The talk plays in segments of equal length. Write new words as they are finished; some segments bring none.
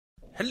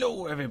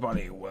Hello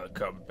everybody,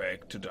 welcome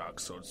back to Dark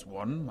Souls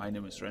 1. My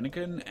name is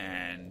Renniken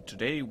and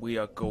today we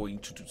are going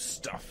to do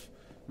stuff.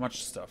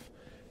 Much stuff.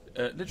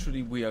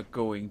 Literally we are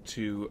going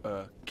to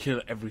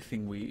kill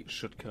everything we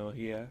should kill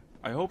here.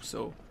 I hope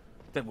so.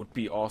 That would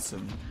be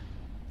awesome.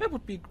 That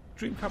would be a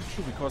dream come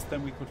true because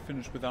then we could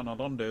finish with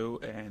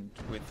Analondo, and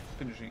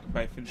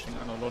by finishing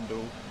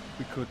Analondo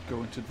we could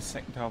go into the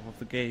second half of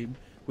the game,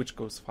 which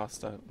goes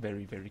faster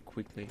very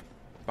quickly.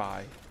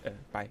 By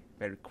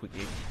very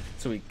quickly.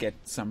 So we get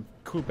some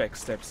cool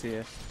backsteps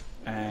here,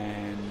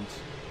 and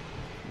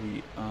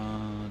we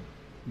are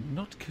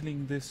not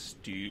killing this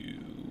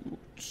dude.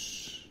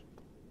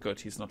 Good,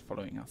 he's not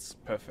following us.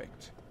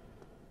 Perfect.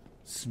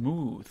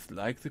 Smooth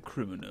like the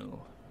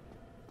criminal.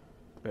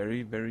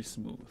 Very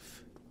smooth.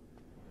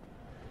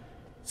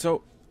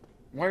 So,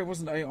 why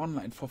wasn't I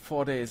online for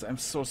 4 days? I'm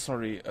so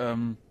sorry.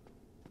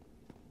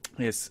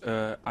 Yes,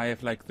 I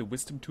have like the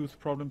wisdom tooth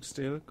problem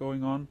still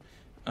going on.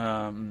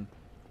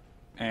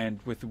 And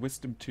with the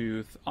wisdom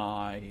tooth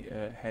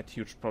I had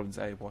huge problems.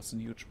 I was in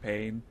huge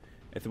pain.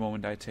 At the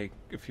moment I take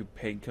a few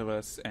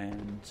painkillers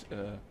and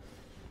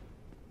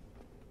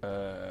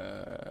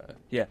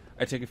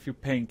I take a few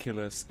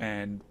painkillers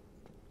and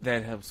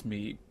that helps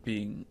me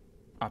being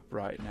up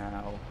right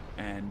now,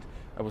 and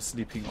I was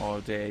sleeping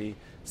all day,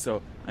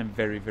 so I'm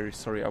very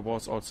sorry. I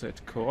was also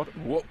at court.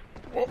 Whoa.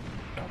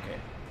 Okay.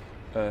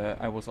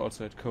 I was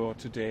also at court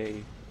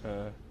today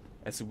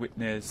as a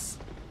witness.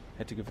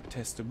 Had to give a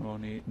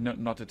testimony.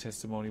 Not a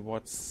testimony.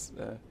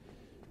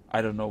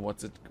 I don't know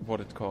what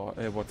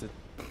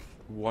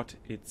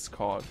it's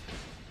called.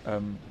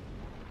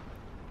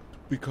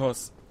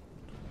 Because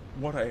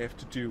what I have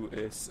to do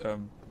is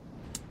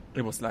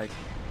it was like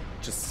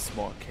just a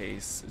small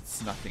case.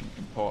 It's nothing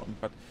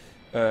important, but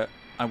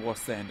I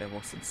was there and I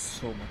was in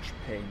so much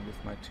pain with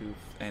my tooth,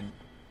 and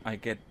I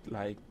get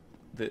like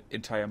the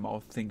entire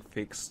mouth thing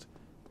fixed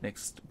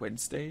next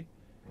Wednesday.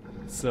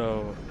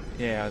 So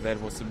yeah, that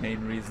was the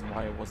main reason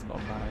why I wasn't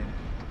online.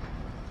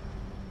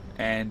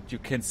 And you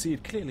can see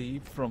it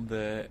clearly from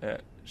the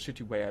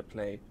shitty way I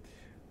play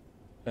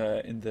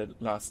in the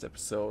last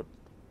episode.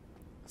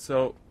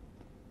 So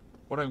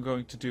what I'm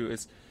going to do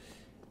is...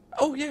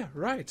 Oh yeah,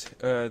 right.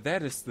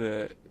 That is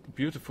the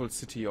beautiful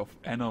city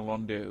of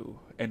Analondo,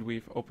 and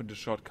we've opened a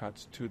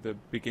shortcut to the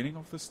beginning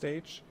of the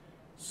stage.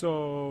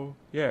 So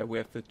yeah, we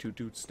have the two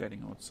dudes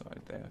standing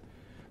outside there.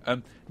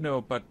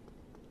 No, but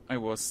I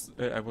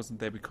wasn't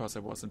there because I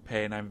was in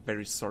pain. I'm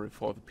very sorry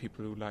for the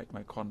people who like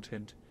my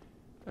content,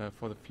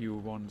 for the few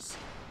ones,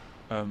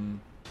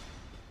 and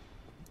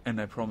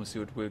I promise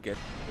you it will get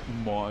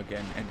more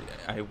again, and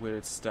I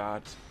will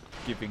start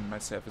giving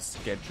myself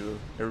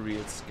a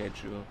real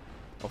schedule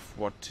of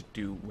what to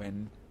do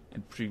when,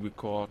 and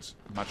pre-record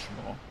much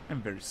more.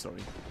 I'm very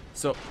sorry.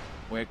 So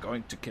we're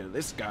going to kill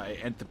this guy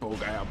and the bow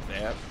guy up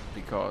there,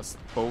 because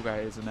bow guy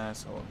is an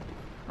asshole,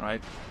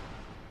 right?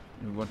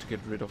 And we want to get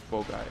rid of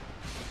bow guy.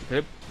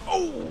 Okay.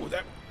 Oh,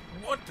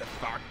 what the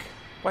fuck?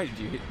 Why did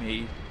you hit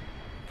me?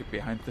 Get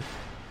behind the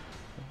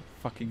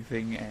fucking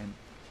thing and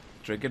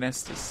drink an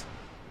Estes.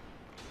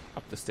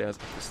 Up the stairs,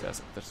 up the stairs,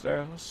 up the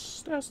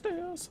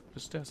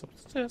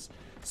stairs.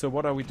 So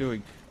what are we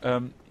doing?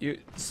 You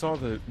saw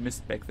the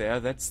mist back there.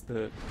 That's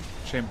the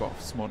chamber of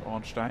Smough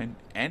Ornstein,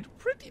 and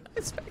pretty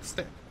nice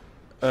backstep.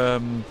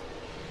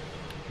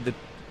 The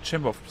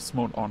chamber of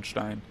Smough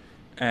Ornstein.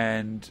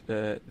 And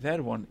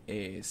that one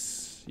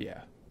is,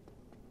 yeah,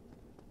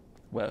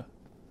 well,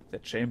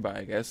 that chamber,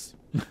 I guess.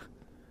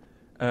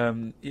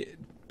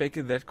 Back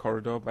in that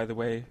corridor, by the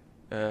way,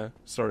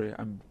 sorry,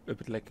 I'm a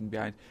bit lagging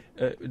behind.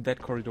 In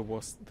that corridor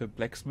was the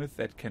blacksmith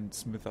that can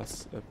smith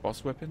us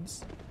boss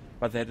weapons,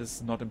 but that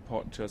is not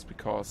important to us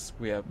because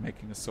we are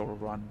making a solo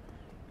run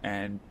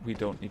and we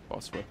don't need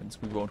boss weapons.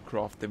 We won't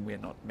craft them, we're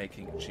not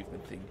making an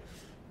achievement thing.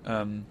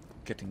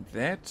 Getting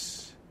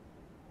that...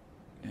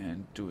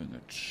 and doing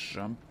a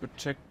jump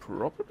attack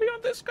probably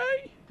on this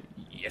guy?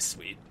 Yes,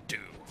 we do.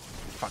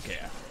 Fuck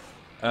yeah.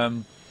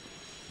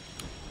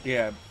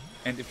 Yeah,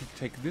 and if you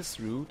take this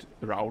route,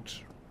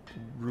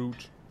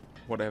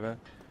 whatever,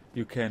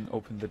 you can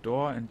open the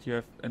door and you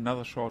have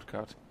another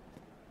shortcut.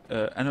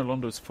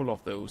 Analondo is full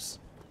of those.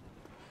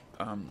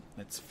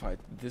 Let's fight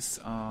this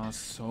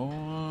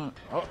sword.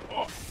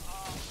 Oh,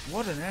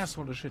 what an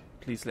asshole of shit.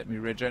 Please let me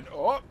regen.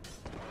 Oh!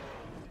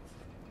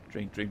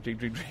 Drink.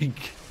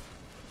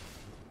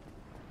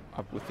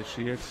 Up with the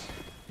shield.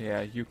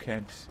 Yeah, you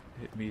can't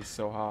hit me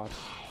so hard.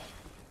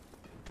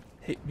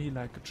 Hit me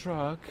like a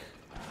truck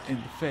in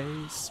the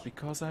face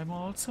because I'm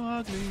also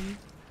ugly.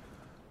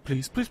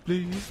 Please.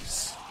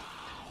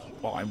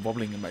 Oh, I'm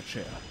wobbling in my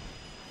chair.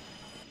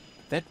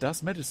 That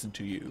does medicine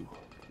to you.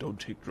 Don't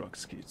take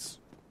drugs, kids.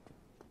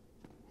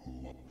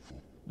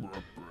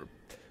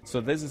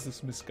 So this is the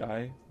smith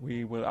guy.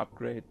 We will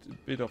upgrade a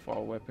bit of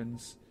our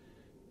weapons.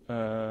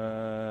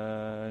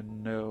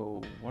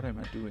 No. What am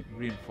I doing?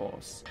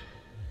 Reinforce.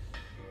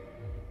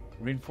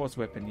 Reinforce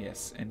weapon,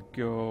 yes. And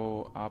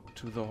go up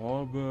to the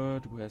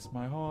halberd. Where's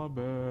my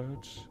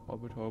halberd?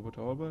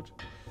 Halberd.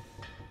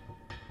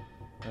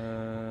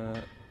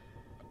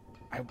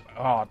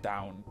 Oh,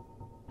 down.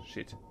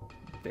 Shit.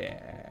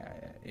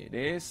 There it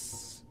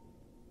is.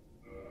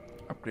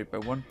 Upgrade by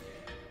 1.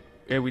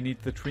 Yeah, we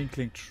need the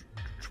Twinkling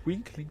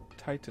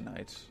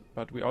Titanite.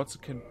 But we also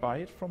can buy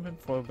it from him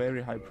for a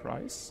very high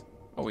price.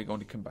 Oh, we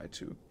only can buy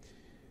 2.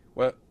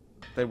 Well,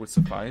 that would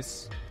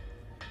suffice.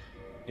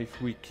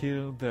 If we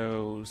kill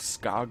those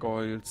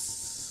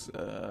gargoyles,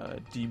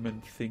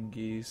 demon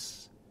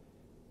thingies,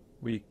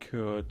 we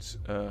could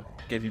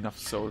get enough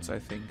souls, I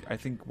think. I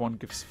think 1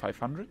 gives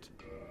 500.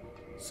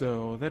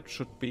 So that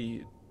should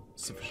be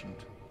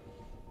sufficient.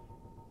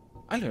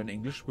 I learn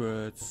English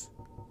words.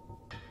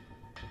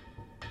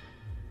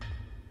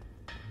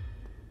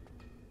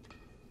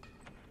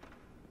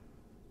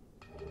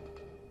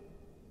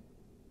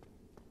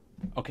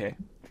 Okay.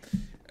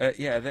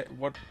 Yeah, that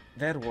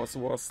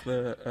was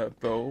the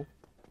bow.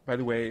 By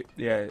the way,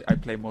 yeah, I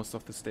play most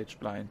of the stage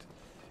blind.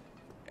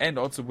 And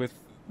also with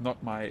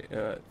not my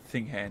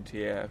thing hand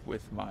here,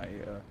 with my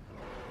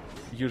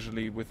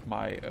usually with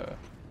my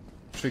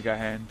trigger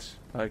hand,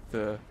 like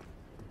the,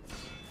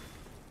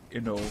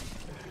 you know,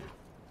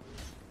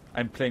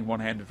 I'm playing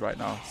one-handed right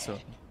now, so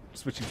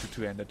switching to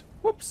two-handed.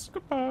 Whoops,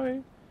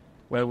 goodbye.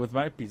 Well, with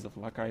my piece of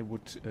luck, I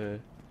would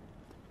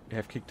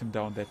have kicked him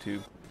down there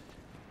too.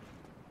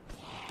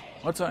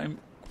 Also, I'm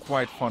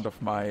quite fond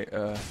of my,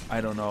 I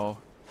don't know,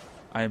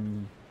 I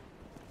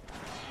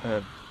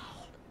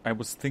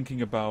was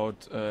thinking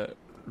about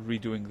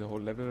redoing the whole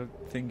level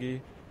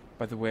thingy.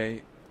 By the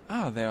way,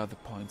 there are the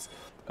points.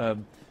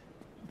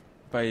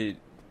 By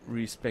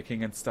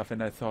respecking and stuff,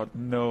 and I thought,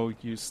 no,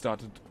 you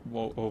started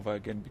over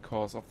again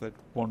because of that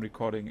one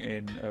recording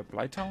in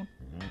Blighttown.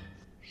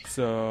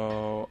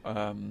 So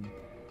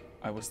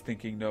I was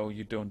thinking, no,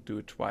 you don't do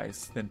it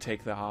twice, then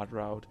take the hard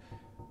route.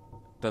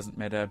 Doesn't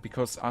matter,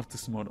 because after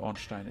Smough and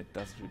Ornstein it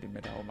doesn't really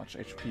matter how much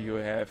HP you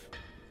have,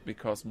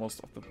 because most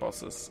of the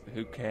bosses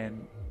who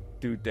can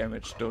do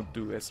damage don't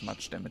do as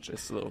much damage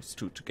as those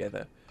two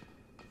together,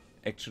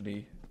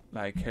 actually,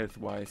 like health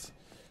wise.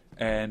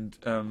 And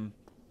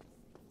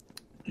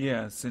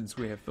yeah, since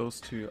we have those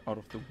two out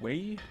of the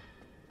way,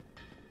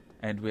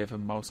 and we have a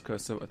mouse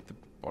cursor at the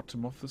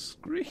bottom of the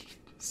screen,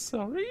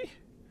 sorry,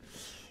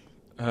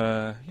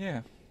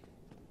 yeah,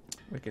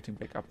 we're getting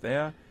back up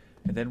there.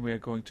 And then we are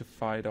going to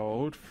fight our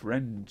old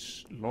friend,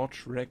 Lord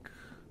Shrek,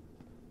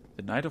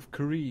 the Knight of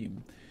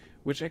Kareem,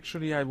 which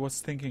actually I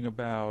was thinking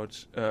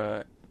about,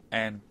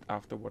 and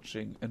after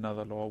watching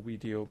another lore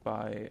video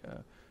by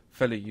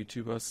fellow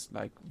YouTubers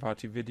like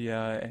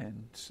Vartividya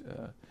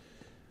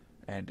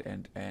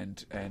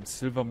and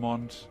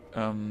Silvermont,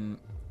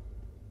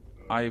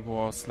 I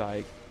was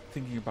like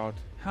thinking about,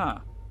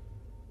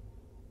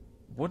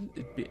 wouldn't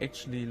it be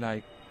actually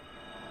like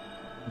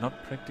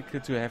not practical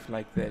to have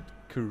like that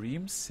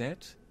Kareem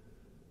set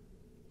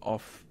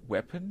of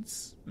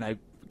weapons? Like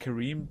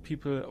Kareem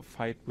people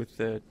fight with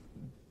the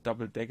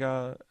double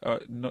dagger,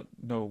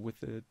 with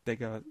the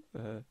dagger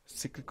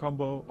sickle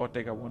combo or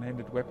dagger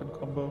one-handed weapon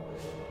combo.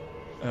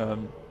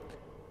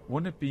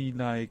 Wouldn't it be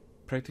like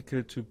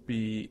practical to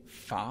be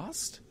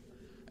fast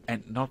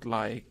and not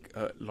like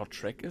Lord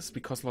Shrek is?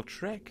 Because Lord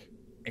Shrek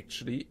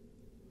actually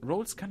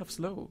rolls kind of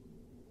slow,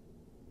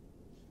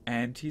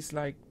 and he's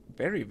like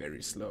very,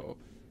 very slow.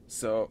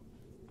 So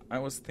I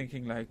was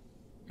thinking like,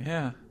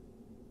 yeah,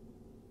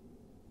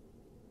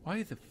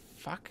 why the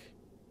fuck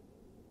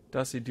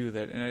does he do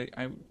that? And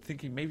I'm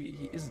thinking maybe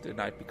he isn't a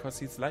knight because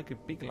he's like a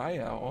big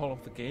liar all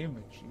of the game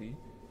actually,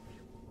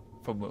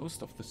 for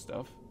most of the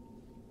stuff.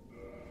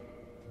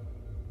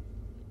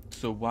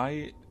 So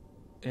why,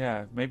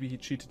 yeah, maybe he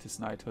cheated his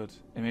knighthood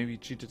and maybe he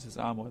cheated his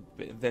armor.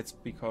 That's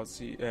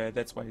because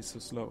that's why he's so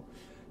slow.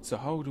 So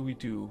how do we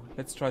do?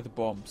 Let's try the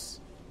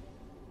bombs.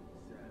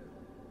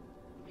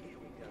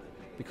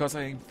 Because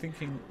I'm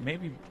thinking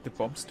maybe the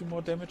bombs do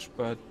more damage,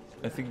 but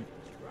I think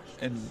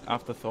in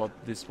afterthought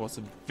this was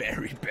a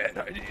very bad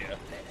idea.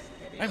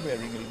 I'm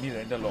wearing a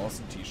Miranda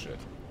Lawson t-shirt.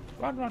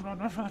 Run, run, run,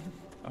 run, run.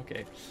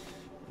 Okay,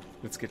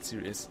 let's get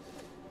serious.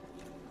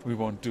 We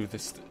won't do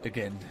this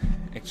again.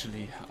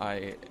 Actually,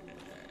 I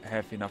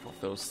have enough of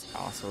those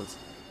assholes.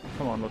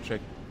 Come on, Lord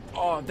Shrek.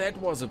 Oh, that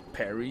was a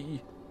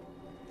parry.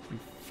 You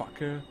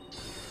fucker.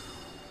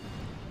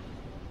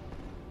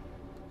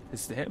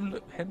 His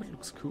helmet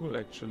looks cool,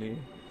 actually.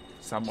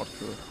 Somewhat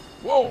cool.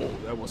 Whoa,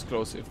 that was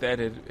close. If that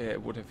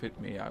would have hit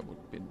me, I would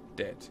have been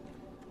dead.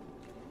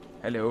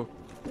 Hello.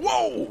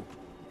 Whoa!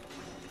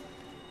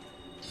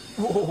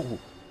 Whoa!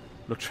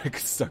 Lord Shrek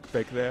is stuck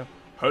back there.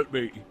 Help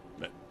me.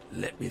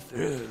 Let me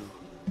through.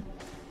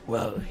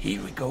 Well,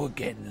 here we go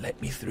again.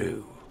 Let me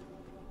through.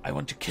 I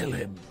want to kill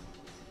him.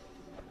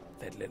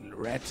 That little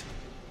rat.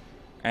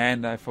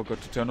 And I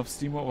forgot to turn off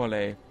Steam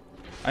Overlay.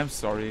 I'm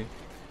sorry.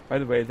 By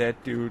the way,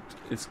 that dude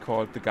is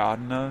called the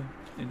Gardener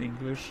in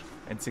English,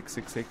 and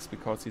 666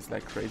 because he's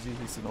like crazy.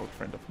 He's an old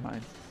friend of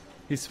mine.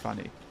 He's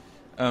funny.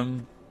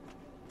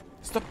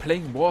 Stop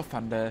playing War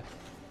Thunder.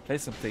 Play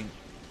something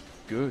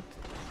good.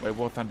 Well,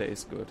 War Thunder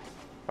is good,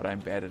 but I'm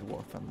bad at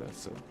War Thunder,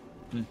 so...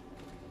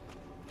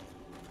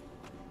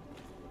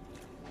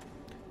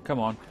 Come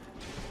on.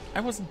 I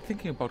wasn't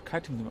thinking about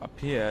kiting them up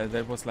here.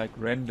 That was like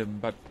random,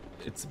 but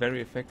it's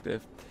very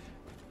effective.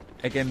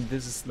 Again,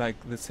 this is like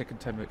the second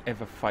time I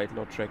ever fight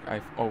Lord Drek.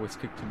 I've always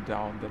kicked him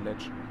down the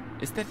ledge.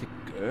 Is that a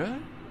girl?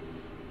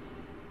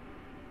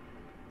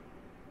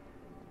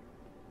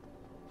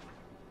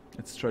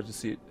 Let's try to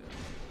see it.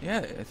 Yeah,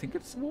 I think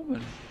it's a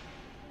woman.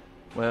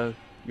 Well,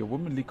 your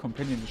womanly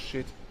companion is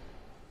shit.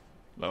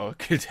 Oh, I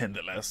killed him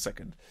the last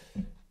second.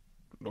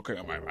 Looking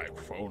at my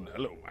microphone.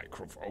 Hello,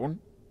 microphone.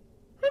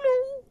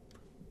 Hello.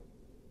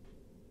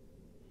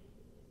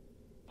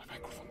 My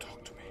microphone,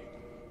 talk to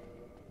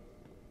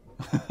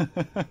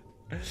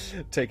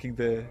me. Taking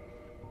the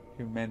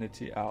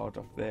humanity out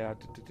of there.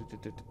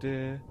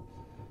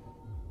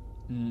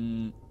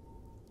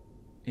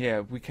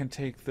 Yeah, we can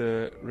take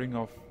the Ring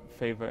of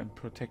Favor and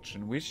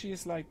Protection, which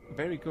is like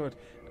very good.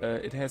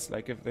 It has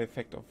like the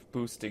effect of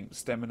boosting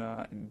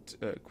stamina and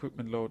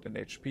equipment load and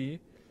HP.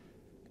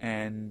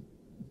 And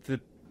the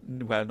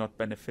not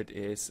benefit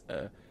is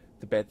the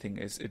bad thing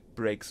is it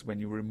breaks when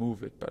you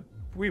remove it, but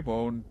we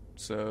won't.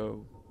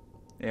 So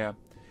yeah,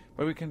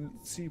 but we can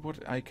see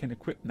what I can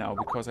equip now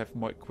because I have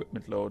more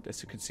equipment load,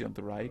 as you can see on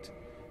the right.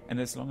 And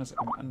as long as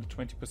I'm under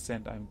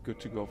 20%, I'm good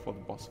to go for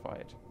the boss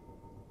fight.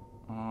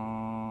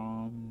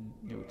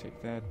 You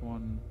take that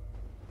one.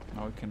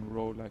 Now we can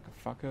roll like a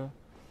fucker.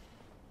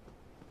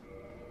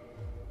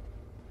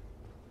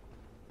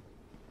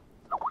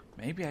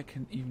 Maybe I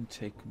can even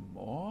take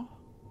more?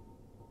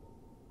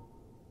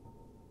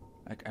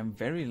 Like, I'm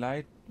very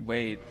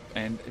lightweight,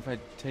 and if I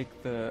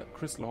take the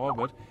Crystal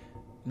Orbit,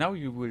 now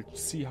you will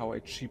see how I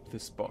cheap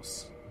this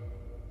boss.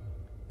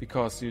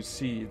 Because you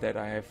see that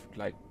I have,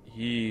 like,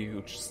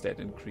 huge stat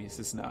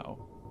increases now.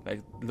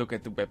 Like, look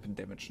at the weapon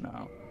damage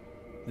now.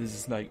 This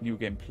is like New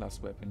Game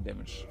Plus weapon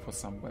damage for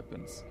some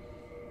weapons.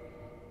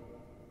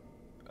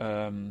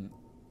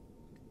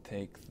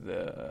 Take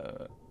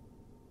the...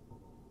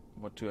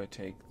 What do I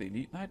take? The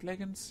Elite Knight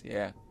Leggings?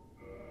 Yeah.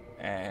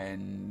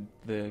 And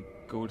the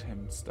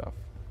Goldham stuff.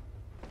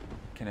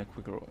 Can I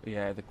quick roll?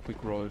 Yeah, the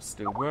quick roll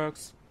still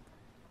works.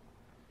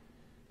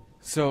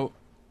 So,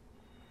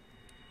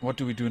 what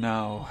do we do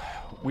now?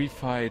 We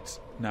fight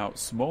now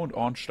Smough and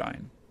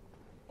Ornstein.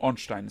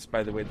 Ornstein is,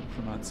 by the way, the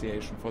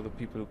pronunciation for the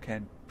people who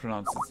can't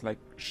pronounce it. It's like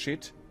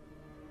shit,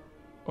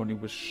 only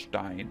with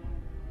Stein.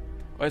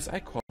 Or as I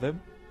call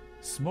them,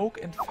 Smoke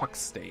and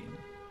Fuckstain.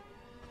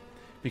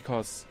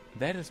 Because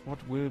that is what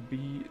will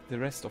be the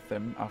rest of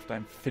them after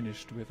I'm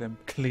finished with them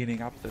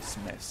cleaning up this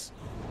mess.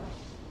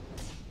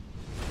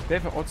 They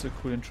have also a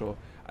cool intro.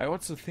 I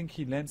also think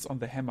he lands on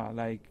the hammer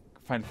like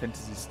Final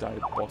Fantasy style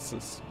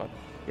bosses. But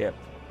yeah,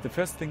 the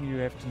first thing you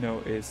have to know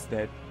is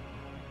that,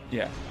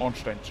 yeah,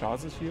 Ornstein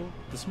charges you.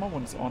 The small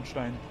one is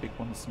Ornstein, the big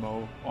one is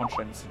Smough.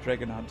 Ornstein is the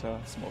Dragon Hunter,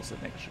 Smough is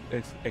an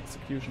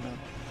Executioner.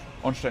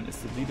 Ornstein is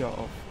the leader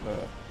of the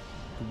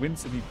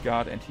Wind's Elite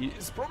Guard, and he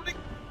is probably...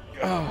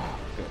 Oh,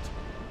 good.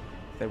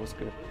 That was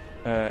good.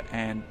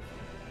 And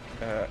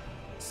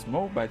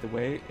Smough, by the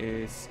way,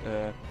 is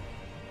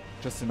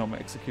just a normal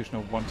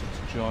executioner who wanted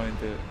to join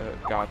the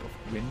Guard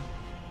of Wind,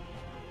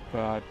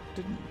 but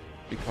didn't,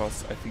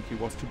 because I think he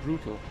was too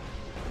brutal.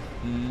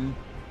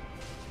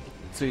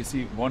 So you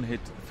see, one hit,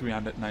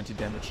 390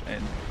 damage,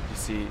 and you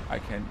see I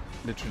can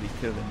literally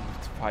kill him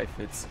with 5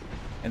 hits.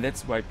 And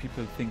that's why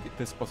people think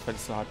this boss fight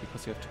is so hard,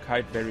 because you have to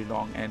kite very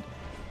long, and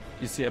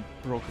you see I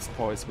broke his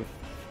poise with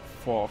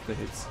 4 of the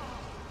hits.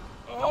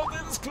 Oh,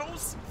 that is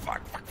close!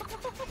 Fuck.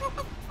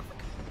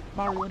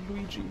 Mario and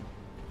Luigi.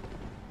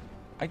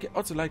 I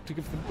also like to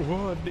give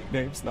them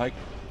nicknames, like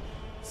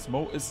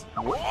Smough is...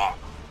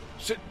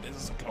 Shit, this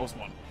is a close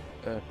one.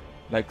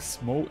 Like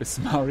Smough is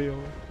Mario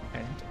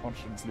and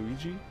Ornstein is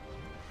Luigi.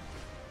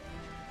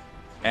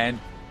 And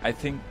I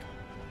think,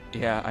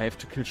 yeah, I have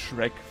to kill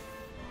Shrek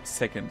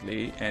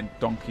secondly and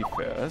Donkey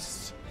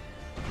first.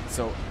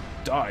 So,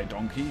 die,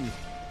 Donkey.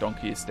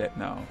 Donkey is dead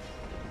now.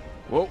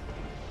 Whoa.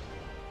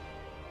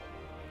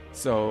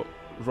 So,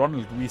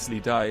 Ronald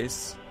Weasley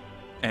dies,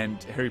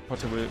 and Harry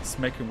Potter will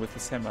smack him with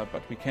his hammer,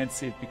 but we can't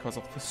see it because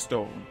of the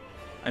stone.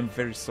 I'm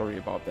very sorry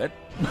about that.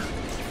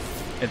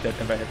 And that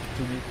never happened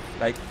to me.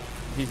 Like,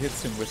 he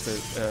hits him with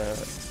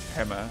the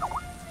hammer,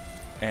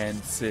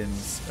 and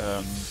since,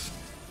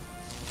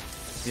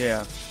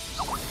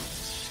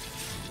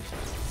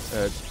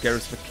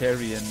 Garrus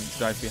Vicarian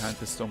died behind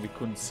the stone, we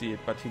couldn't see it,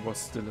 but he was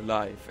still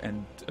alive,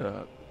 and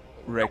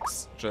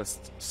Rex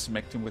just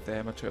smacked him with the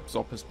hammer to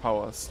absorb his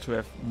powers, to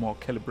have more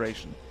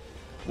calibration.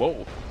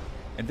 Whoa!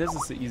 And this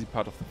is the easy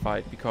part of the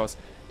fight, because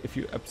if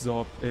you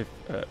absorb, if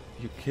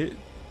you kill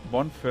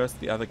one first,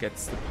 the other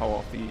gets the power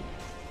of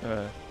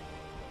the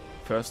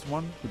first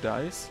one who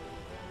dies.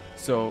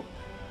 So,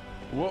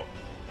 whoa!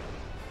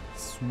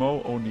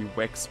 Smough only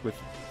whacks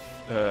with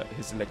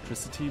his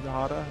electricity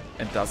harder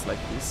and does like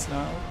this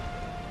now.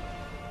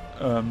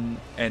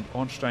 And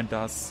Ornstein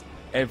does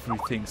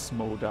everything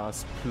Smough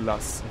does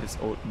plus his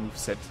old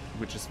moveset,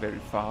 which is very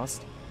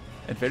fast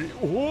and very...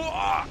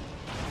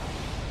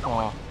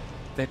 Oh,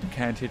 that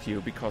can't hit you,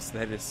 because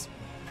that is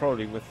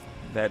probably with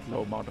that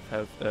low amount of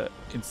health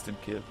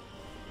instant kill.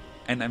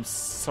 And I'm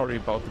sorry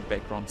about the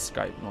background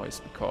Skype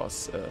noise,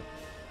 because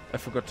I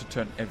forgot to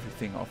turn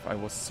everything off. I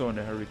was so in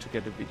a hurry to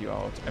get the video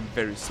out. I'm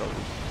very sorry.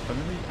 But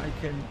maybe I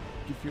can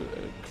give you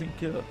a clean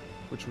kill,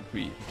 which would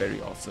be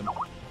very awesome.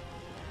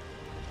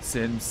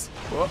 Since...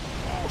 oh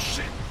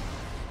shit!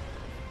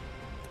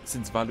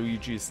 Since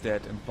Valuigi is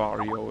dead and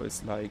Wario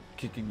is like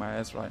kicking my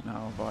ass right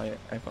now,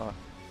 ever.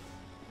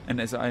 And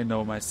as I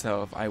know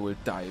myself, I will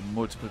die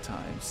multiple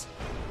times.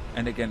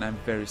 And again, I'm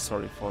very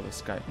sorry for the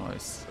Skype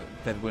noise.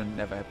 That will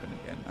never happen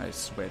again, I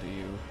swear to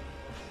you.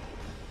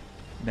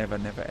 Never,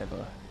 never,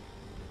 ever.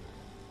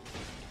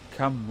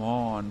 Come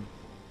on.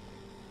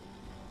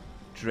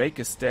 Drake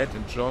is dead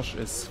and Josh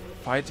is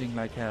fighting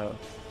like hell.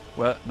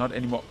 Well, not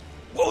anymore.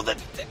 Whoa,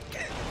 that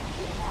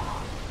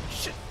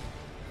shit.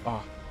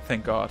 Oh,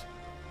 thank God.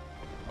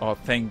 Oh,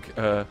 thank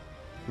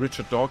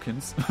Richard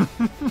Dawkins.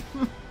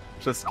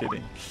 Just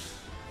kidding.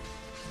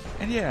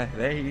 And yeah,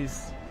 there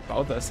he's.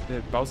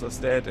 Bowser's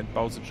dead and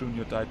Bowser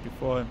Jr. died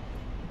before him.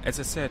 As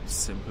I said,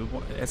 simple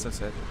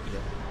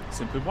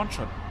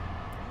one-shot.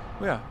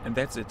 Well, yeah, and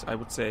that's it. I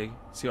would say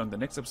see you on the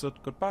next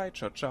episode. Goodbye,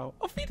 ciao ciao,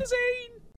 auf Wiedersehen!